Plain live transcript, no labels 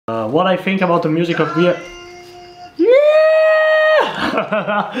What I think about the music of Gear... Yeah!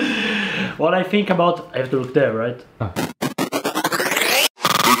 What I think about... I have to look there, right?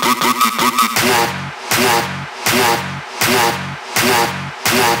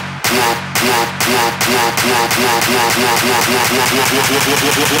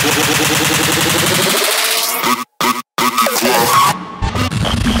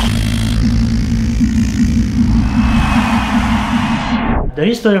 The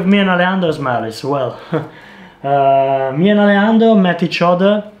history of me and Alejandro's Malice, well, me and Alejandro met each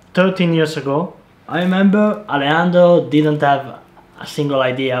other 13 years ago. I remember Alejandro didn't have a single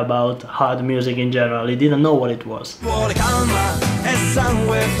idea about hard music in general, he didn't know what it was.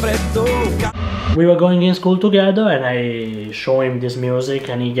 We were going in school together and I show him this music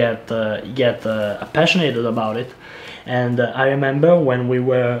and he get passionate about it. And I remember when we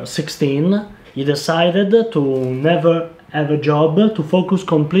were 16, he decided to never have a job, to focus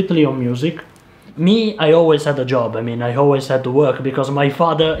completely on music. Me, I always had a job, I mean, I always had to work, because my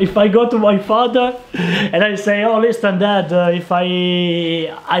father, if I go to my father and I say, oh listen dad, if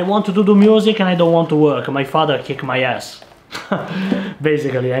I want to do music and I don't want to work, my father kick my ass.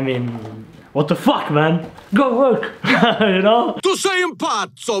 Basically, I mean, what the fuck man? Go work, you know? Tu sei un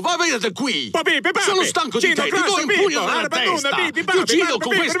pazzo, va via da qui! Papi, sono stanco di te, ti do un pugno nella testa! Ti uccido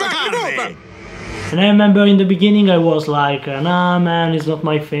con questa carne! And I remember in the beginning I was like, nah man, it's not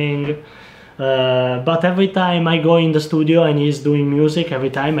my thing. But every time I go in the studio and he's doing music, every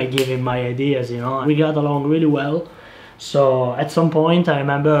time I give him my ideas, you know. We got along really well. So at some point I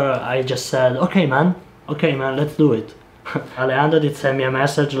remember I just said, okay man, let's do it. Alejandro did send me a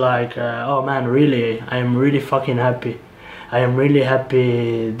message like, oh man, really, I am really fucking happy. I am really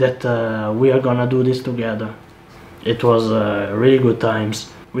happy that we are gonna do this together. It was really good times.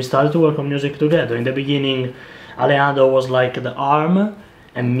 We started to work on music together. In the beginning, Alejandro was like the arm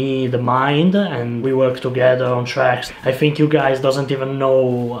and me the mind, and we worked together on tracks. I think you guys doesn't even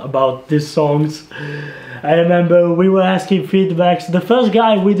know about these songs. I remember we were asking feedbacks. The first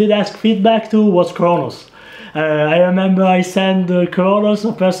guy we did ask feedback to was Kronos. I remember I sent Kronos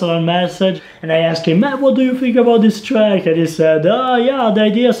a personal message and I asked him, man, what do you think about this track? And he said, oh yeah, the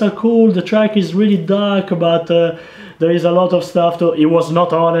ideas are cool, the track is really dark, but there is a lot of stuff to... He was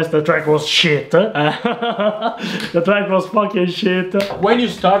not honest, the track was shit. The track was fucking shit. When you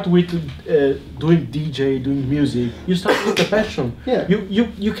start with doing DJ, doing music, you start with the passion. Yeah.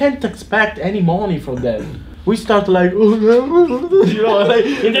 You can't expect any money from that. We start like, you know, like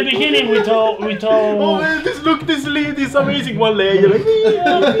in the beginning we told oh man, this lead is amazing, one layer.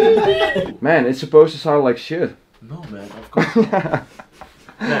 Like, man, it's supposed to sound like shit. No man, of course.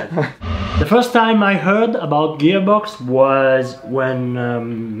 The first time I heard about Gearbox was when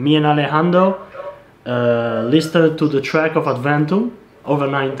me and Alejandro listened to the track of Adventum, Over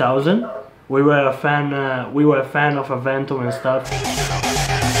 9000. We were a fan of Adventum and stuff.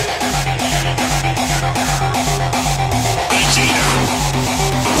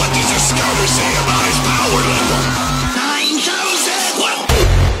 What does the scouter say about his power level?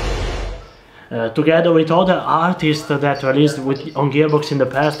 9,000! Together with other artists that released on Gearbox in the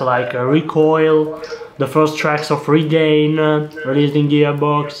past, like Recoil, the first tracks of Regain, released in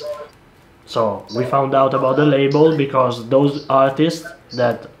Gearbox. So we found out about the label because those artists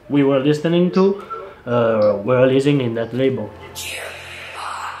that we were listening to were releasing in that label.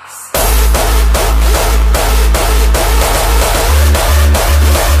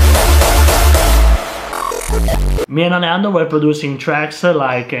 Me and Alejandro were producing tracks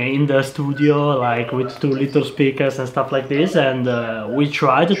like in the studio, like with 2 little speakers and stuff like this, and we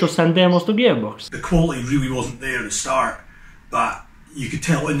tried to send demos to Gearbox. The quality really wasn't there at the start, but you could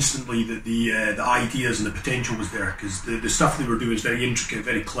tell instantly that the ideas and the potential was there, because the stuff they were doing was very intricate,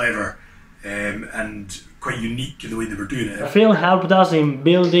 very clever, and quite unique in the way they were doing it. Phil helped us in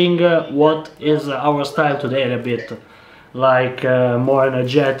building what is our style today a bit. Like more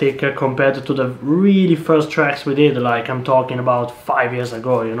energetic compared to the really first tracks we did, like I'm talking about 5 years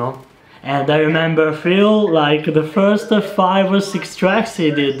ago, you know. And I remember Phil, like the first 5 or 6 tracks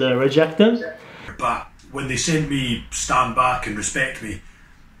he did reject them. But when they sent me Stand Back and Respect Me,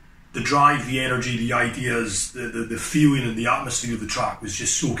 the drive, the energy, the ideas, the feeling and the atmosphere of the track was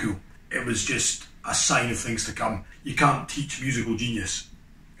just so cool. It was just a sign of things to come. You can't teach musical genius.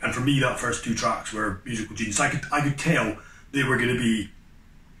 And for me, that first 2 tracks were musical genius. I could tell they were going to be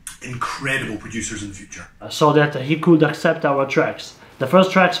incredible producers in the future. So that he could accept our tracks. The first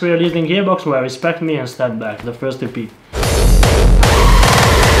tracks we released in Gearbox were Respect Me and Stand Back, the first EP.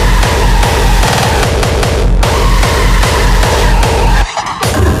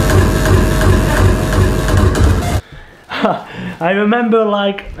 I remember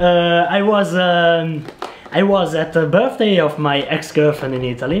like I was at the birthday of my ex-girlfriend in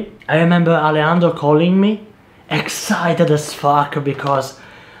Italy. I remember Alejandro calling me, excited as fuck because,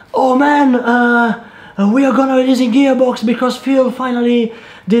 oh man, we are gonna release in Gearbox because Phil finally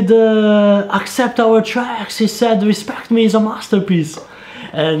did accept our tracks. He said, respect me, is a masterpiece.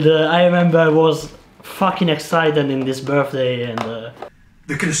 And I remember I was fucking excited in this birthday. And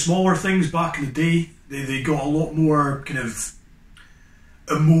the kind of smaller things back in the day, they got a lot more kind of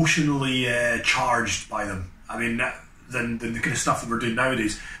emotionally charged by them. I mean, than the kind of stuff that we're doing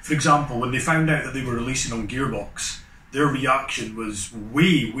nowadays. For example, when they found out that they were releasing on Gearbox, their reaction was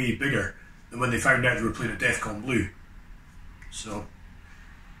way, way bigger than when they found out they were playing at Defcon Blue. So,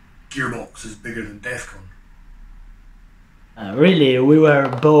 Gearbox is bigger than Defcon. Really, we were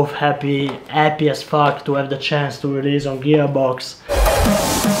both happy as fuck to have the chance to release on Gearbox.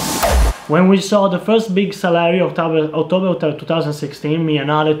 When we saw the first big salary, October 2016, me and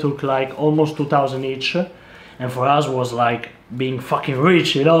Ale took like almost 2,000 each. And for us was like being fucking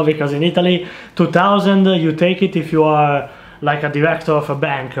rich, you know, because in Italy, 2,000 you take it if you are like a director of a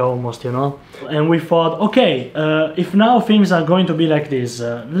bank almost, you know. And we thought, okay, if now things are going to be like this,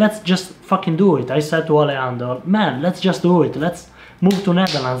 let's just fucking do it. I said to Alejandro, man, let's just do it. Let's move to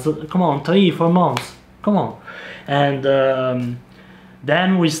Netherlands. Come on, 3-4 months. Come on. And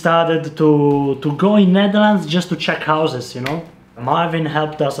then we started to go in Netherlands just to check houses, you know. Marvin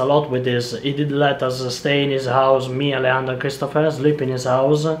helped us a lot with this. He did let us stay in his house, me, Alejandro, and Christopher, sleep in his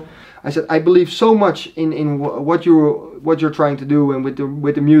house. I said I believe so much in what you're trying to do and with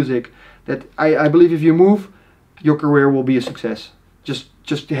the music that I believe if you move, your career will be a success.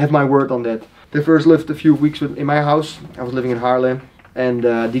 Just have my word on that. They first lived a few weeks in my house. I was living in Haarlem, and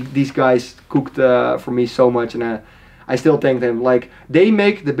these guys cooked for me so much, and I still thank them. Like, they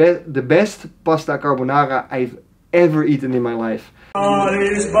make the best pasta carbonara I've ever eaten in my life.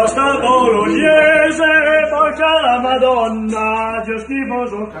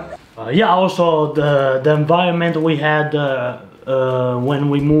 Yeah, also the environment we had when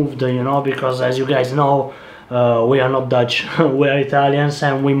we moved, you know, because as you guys know, we are not Dutch, we are Italians,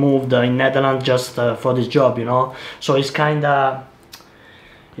 and we moved in Netherlands just for this job, you know. So it's kinda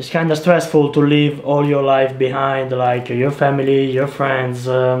stressful to leave all your life behind, like your family, your friends,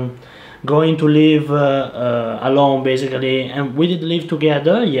 going to live alone basically. And we did live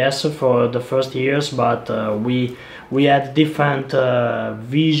together, yes, for the first years, but we had different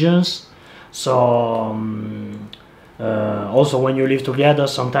visions. So also when you live together,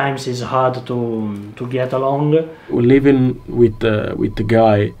 sometimes it's hard to get along. Living with the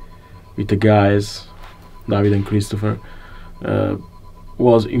guys, David and Christopher,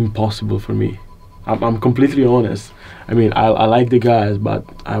 was impossible for me. I'm completely honest. I mean, I like the guys, but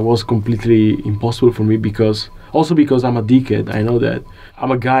I was completely impossible for me because I'm a dickhead. I know that.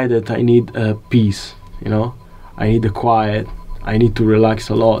 I'm a guy that I need peace, you know. I need the quiet. I need to relax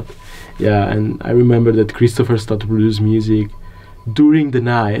a lot. Yeah, and I remember that Christopher started to produce music during the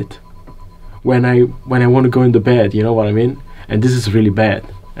night when I want to go into bed, you know what I mean? And this is really bad.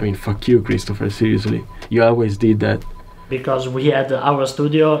 I mean, fuck you, Christopher, seriously. You always did that. Because we had our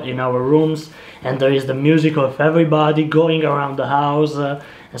studio in our rooms, and there is the music of everybody going around the house, and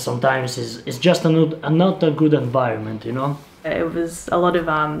sometimes it's just not a good environment, you know. It was a lot of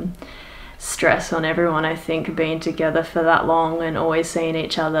stress on everyone, I think, being together for that long and always seeing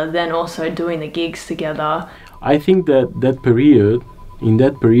each other, then also doing the gigs together. I think that in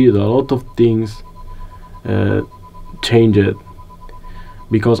that period, a lot of things changed,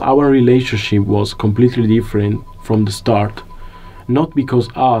 because our relationship was completely different from the start. Not because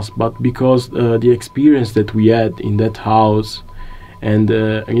us, but because the experience that we had in that house, and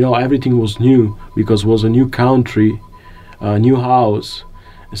you know, everything was new because it was a new country, a new house.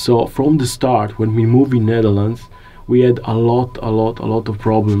 So from the start, when we moved in Netherlands, we had a lot of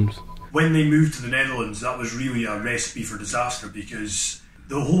problems. When they moved to the Netherlands, that was really a recipe for disaster, because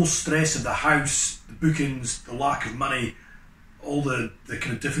the whole stress of the house, the bookings, the lack of money, all the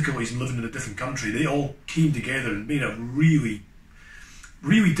kind of difficulties in living in a different country, they all came together and made a really,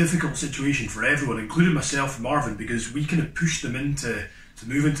 really difficult situation for everyone, including myself and Marvin, because we kind of pushed them to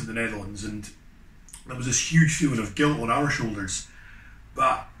move into the Netherlands, and there was this huge feeling of guilt on our shoulders.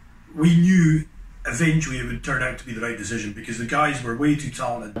 But we knew eventually it would turn out to be the right decision, because the guys were way too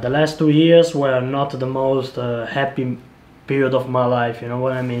talented. The last 2 years were not the most happy period of my life, you know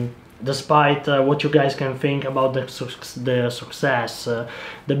what I mean? Despite what you guys can think about the success,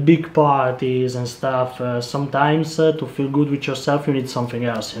 the big parties and stuff, sometimes to feel good with yourself you need something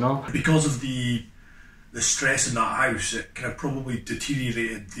else, you know? Because of the stress in that house, it kind of probably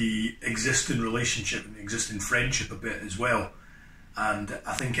deteriorated the existing relationship and the existing friendship a bit as well. and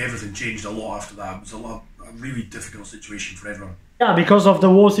I think everything changed a lot after that. It was a really difficult situation for everyone. Yeah, because of the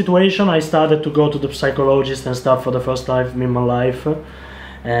whole situation, I started to go to the psychologist and stuff for the first time in my life,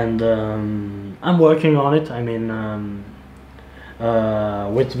 and I'm working on it. I mean,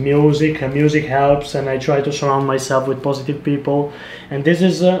 with music, and music helps, and I try to surround myself with positive people. And this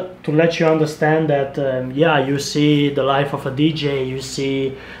is to let you understand that yeah, you see the life of a DJ, you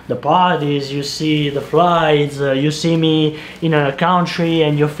see the parties, you see the flights, you see me in a country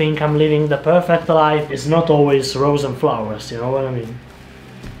and you think I'm living the perfect life. It's not always rose and flowers, you know what I mean?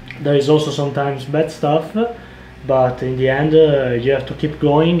 There is also sometimes bad stuff, but in the end you have to keep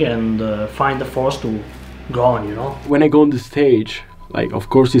going and find the force to go on, you know. When I go on the stage, like, of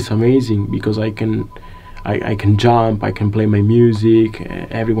course it's amazing because I can jump, I can play my music,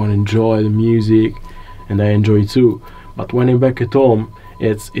 everyone enjoy the music, and I enjoy it too. But when I'm back at home,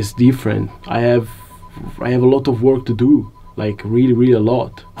 it's different. I have a lot of work to do, like really a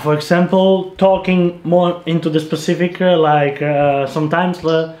lot. For example, talking more into the specific, sometimes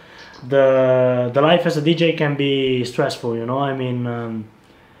the life as a DJ can be stressful, you know. I mean,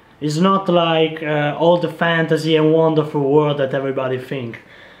 it's not like all the fantasy and wonderful world that everybody think.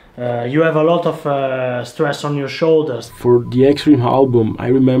 You have a lot of stress on your shoulders. For the Extreme album, I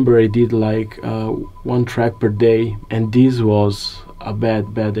remember I did like 1 track per day, and this was a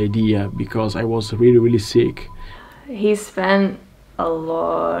bad idea because I was really sick. He spent a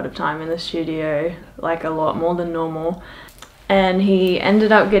lot of time in the studio, like a lot more than normal. And he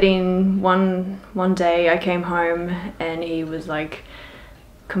ended up getting one day I came home and he was like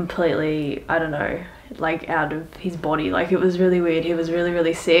completely, I don't know, like out of his body. Like, it was really weird. He was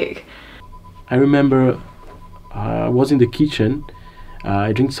really sick. I remember I was in the kitchen,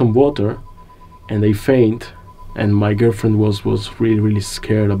 I drank some water and I faint, and my girlfriend was really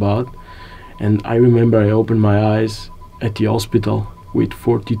scared about. And I remember I opened my eyes at the hospital with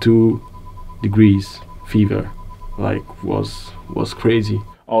 42 degrees fever. Like, was crazy.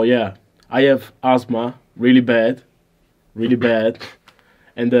 Oh yeah, I have asthma, really bad.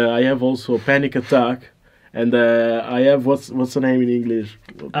 And I have also a panic attack, and I have what's the name in English?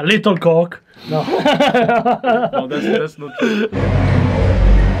 A little cock. No. No, that's not true.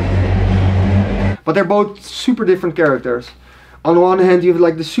 But they're both super different characters. On the one hand, you have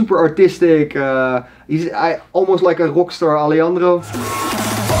like the super artistic, he's almost like a rock star Alejandro.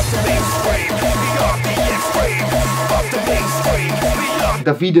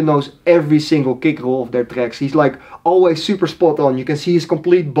 Davide knows every single kick roll of their tracks. He's like always super spot on. You can see his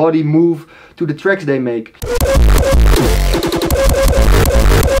complete body move to the tracks they make.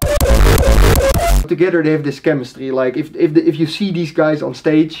 Together they have this chemistry. Like if you see these guys on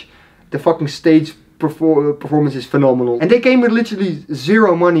stage, the fucking stage performance is phenomenal. And they came with literally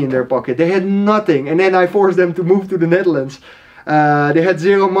zero money in their pocket. They had nothing, and then I forced them to move to the Netherlands. They had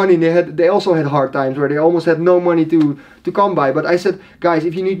zero money. They also had hard times where they almost had no money to come by. But I said, guys,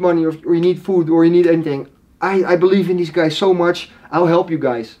 if you need money or you need food or you need anything, I believe in these guys so much. I'll help you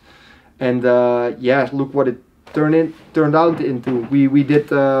guys. And yeah, look what it turned out into. We did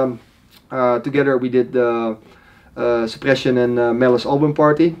together. We did the Suppression and Malice album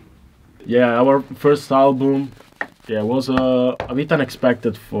party. Yeah, our first album, yeah, was a bit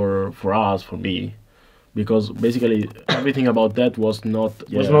unexpected for us, for me. Because basically everything about that was not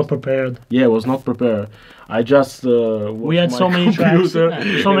prepared. Yeah, was not prepared. I just we had so many tracks. So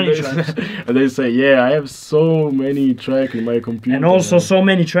many tracks. And they say, yeah, I have so many tracks in my computer. And also so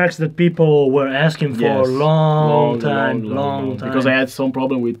many tracks that people were asking for a long time. Because I had some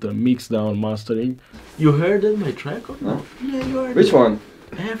problem with the mix down mastering. You heard my track or not? Yeah, you heard. Which one?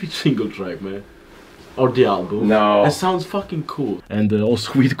 Every single track, man. Or the album. No. It sounds fucking cool. And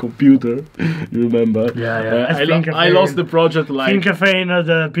also with computer, you remember? Yeah. I lost the project like... Thinkafane,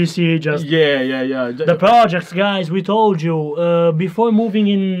 the PC just... Yeah. The projects, guys, we told you, before moving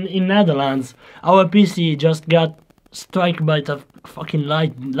in Netherlands, our PC just got struck by the fucking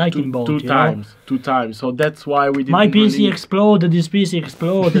lightning bolt. Two times. So that's why we didn't... My PC exploded, this PC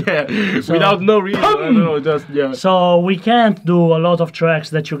exploded. Yeah, so, without no reason. I don't know, just, yeah. So we can't do a lot of tracks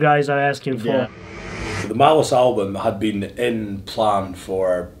that you guys are asking for. Yeah. The Malice album had been in plan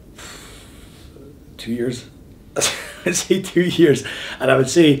for 2 years. I'd say 2 years. And I would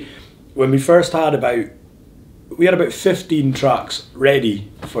say when we first had about 15 tracks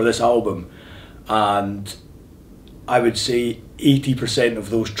ready for this album, and I would say 80%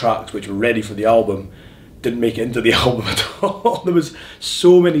 of those tracks which were ready for the album didn't make it into the album at all. There was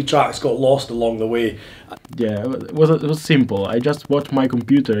so many tracks got lost along the way. Yeah, it was simple. I just watched my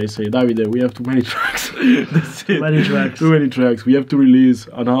computer. I say, Davide, we have too many tracks. That's it. Too many tracks. Too many tracks. We have to release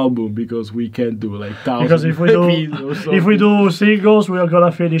an album because we can't do like thousands. Because if we do singles, we are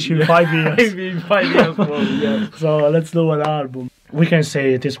gonna finish in 5 years. in 5 years probably, yeah. So let's do an album. We can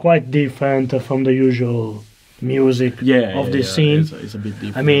say it is quite different from the usual music of this scene. It's a bit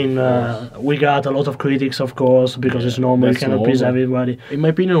different. I mean, we got a lot of critics, of course, because it's normal. You cannot please everybody. In my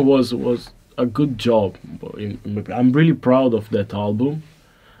opinion, was a good job. I'm really proud of that album.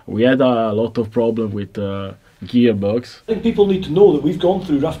 We had a lot of problem with Gearbox. I think people need to know that we've gone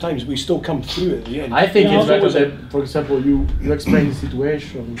through rough times, but we still come through it at the end. I think it's better that, for example, you explain the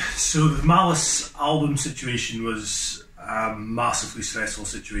situation. So the Malice album situation was a massively stressful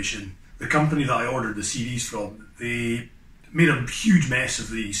situation. The company that I ordered the CDs from, they made a huge mess of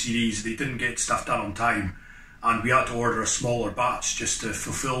the CDs. They didn't get stuff done on time, and we had to order a smaller batch just to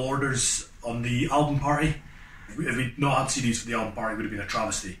fulfill orders on the album party. If we'd not had CDs for the album party, it would have been a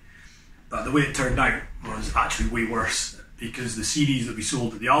travesty. But the way it turned out was actually way worse, because the CDs that we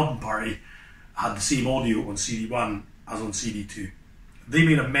sold at the album party had the same audio on CD1 as on CD2. They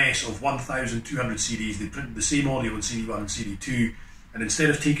made a mess of 1,200 CDs. They printed the same audio on CD1 and CD2, and instead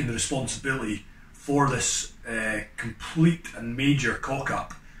of taking the responsibility for this complete and major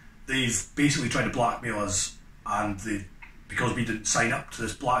cock-up, they've basically tried to blackmail us, and because we didn't sign up to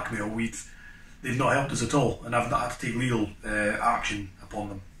this blackmail, they've not helped us at all, and I've not had to take legal action upon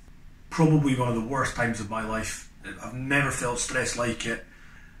them. Probably one of the worst times of my life. I've never felt stressed like it,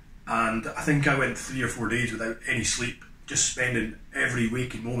 and I think I went 3 or 4 days without any sleep, just spending every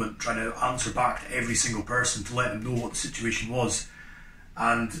waking moment trying to answer back to every single person to let them know what the situation was.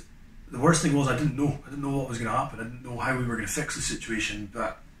 And the worst thing was I didn't know what was going to happen. I didn't know how we were going to fix the situation,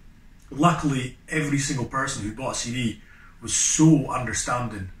 but luckily every single person who bought a CD was so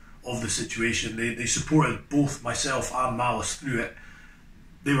understanding of the situation. They supported both myself and Malice through it.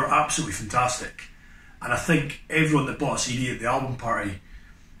 They were absolutely fantastic, and I think everyone that bought a CD at the album party,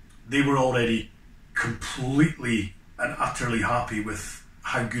 they were already completely and utterly happy with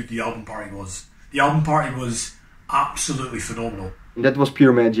how good the album party was. The album party was absolutely phenomenal. That was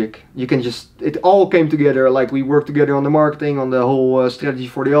pure magic. You can it all came together. Like, we worked together on the marketing, on the whole strategy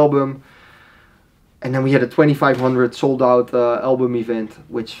for the album, and then we had a 2,500 sold out album event,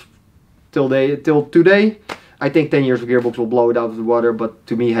 which till today, I think 10 years of Gearbox will blow it out of the water, but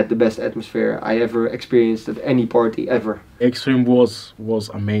to me had the best atmosphere I ever experienced at any party ever. Extreme was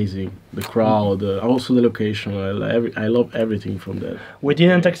amazing. The crowd, also the location. I love everything from that. We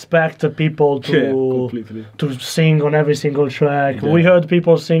didn't expect the people to sing on every single track. Yeah. We heard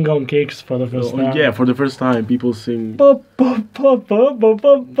people sing on kicks for the first time. Yeah, for the first time, people sing. Pop, pop, pop, pop, pop,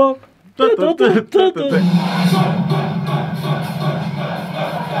 pop, pop.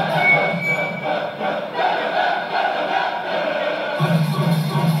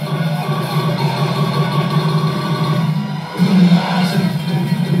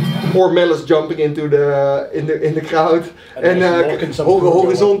 Or Malice jumping into the crowd and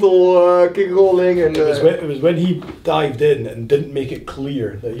horizontal kick rolling, and it was when he dived in and didn't make it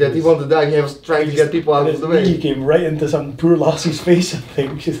clear that he wanted to dive. He was trying to get people out of the way. He came right into some poor lassie's face. I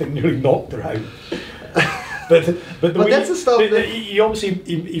think she nearly knocked her out. But that's the stuff that he obviously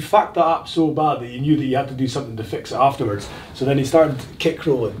he fucked that up so bad that he knew that he had to do something to fix it afterwards. So then he started kick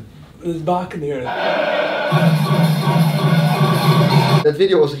rolling with his back in the air. That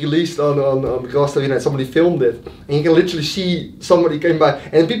video was released on Grasstad and somebody filmed it, and you can literally see somebody came by,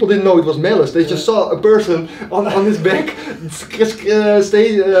 and people didn't know it was Malice. They just saw a person on his back stage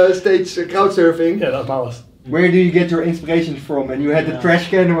crowd surfing. Yeah, that's Malice. Where do you get your inspiration from? And you had the trash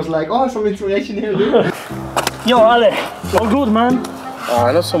can and was like, oh, some inspiration here, dude. Yo, Ale, all good, man?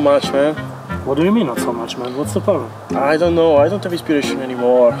 Not so much, man. What do you mean not so much, man? What's the problem? I don't know. I don't have inspiration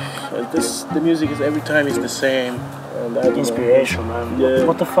anymore. The music is every time is the same. And I don't Inspiration, know. man. Yeah.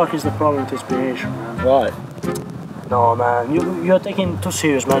 What the fuck is the problem with inspiration, man? Why? No, man. You're taking it too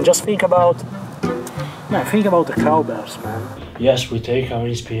serious, man. Just think about the cowbells, man. Yes, we take our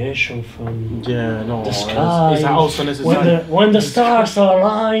inspiration from the sky. It's also necessary. When the stars are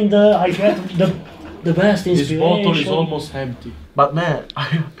aligned, I get the best inspiration. This bottle is almost empty. But man,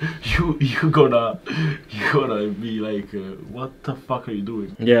 you gonna be like, what the fuck are you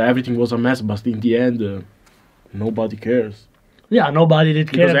doing? Yeah, everything was a mess, but in the end, nobody cares. Yeah, nobody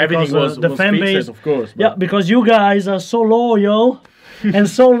did care because everything was the fan fixed, base, of course. Yeah, because you guys are so loyal and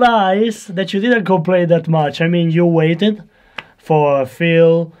so nice that you didn't complain that much. I mean, you waited for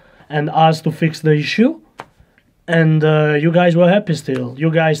Phil and us to fix the issue, and you guys were happy still. You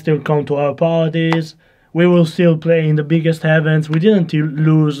guys still come to our parties. we will still play in the biggest events. We didn't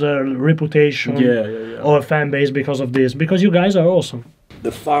lose a reputation or a fan base because of this, because you guys are awesome.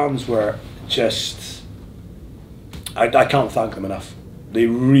 The fans were just... I can't thank them enough. They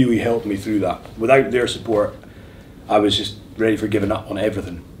really helped me through that. Without their support, I was just ready for giving up on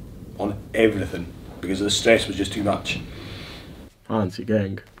everything. Because the stress was just too much. Anzi,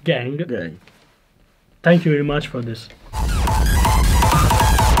 gang. Gang. Gang. Thank you very much for this.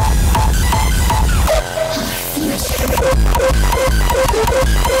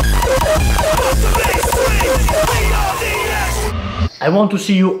 I want to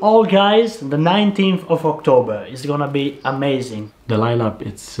see you all guys the 19th of October. It's gonna be amazing. The lineup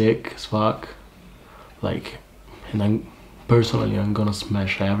is sick as fuck. Like, and I'm gonna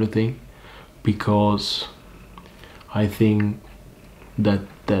smash everything, because I think that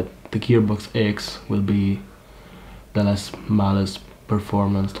the Gearbox X will be the last Malice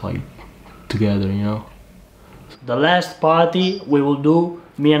performance, like, together, you know? The last party we will do,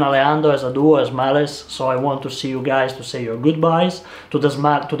 me and Alejandro as a duo, as Malice, so I want to see you guys to say your goodbyes to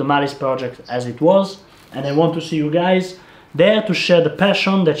the Malice project as it was, and I want to see you guys there to share the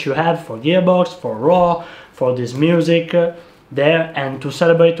passion that you have for Gearbox, for Raw, for this music there, and to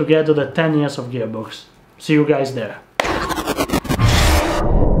celebrate together the 10 years of Gearbox. See you guys there.